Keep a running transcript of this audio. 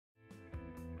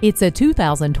It's a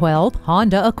 2012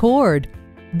 Honda Accord.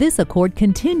 This Accord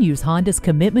continues Honda's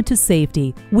commitment to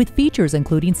safety with features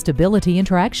including stability and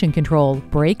traction control,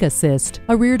 brake assist,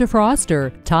 a rear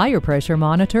defroster, tire pressure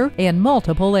monitor, and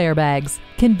multiple airbags.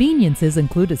 Conveniences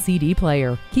include a CD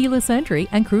player, keyless entry,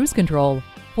 and cruise control.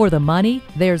 For the money,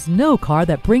 there's no car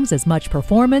that brings as much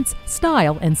performance,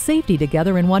 style, and safety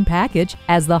together in one package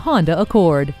as the Honda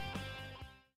Accord.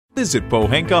 Visit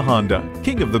Pohanka Honda,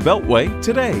 King of the Beltway,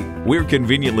 today. We're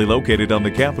conveniently located on the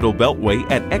Capitol Beltway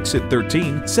at Exit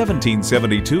 13,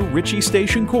 1772 Ritchie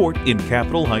Station Court in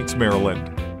Capitol Heights,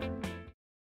 Maryland.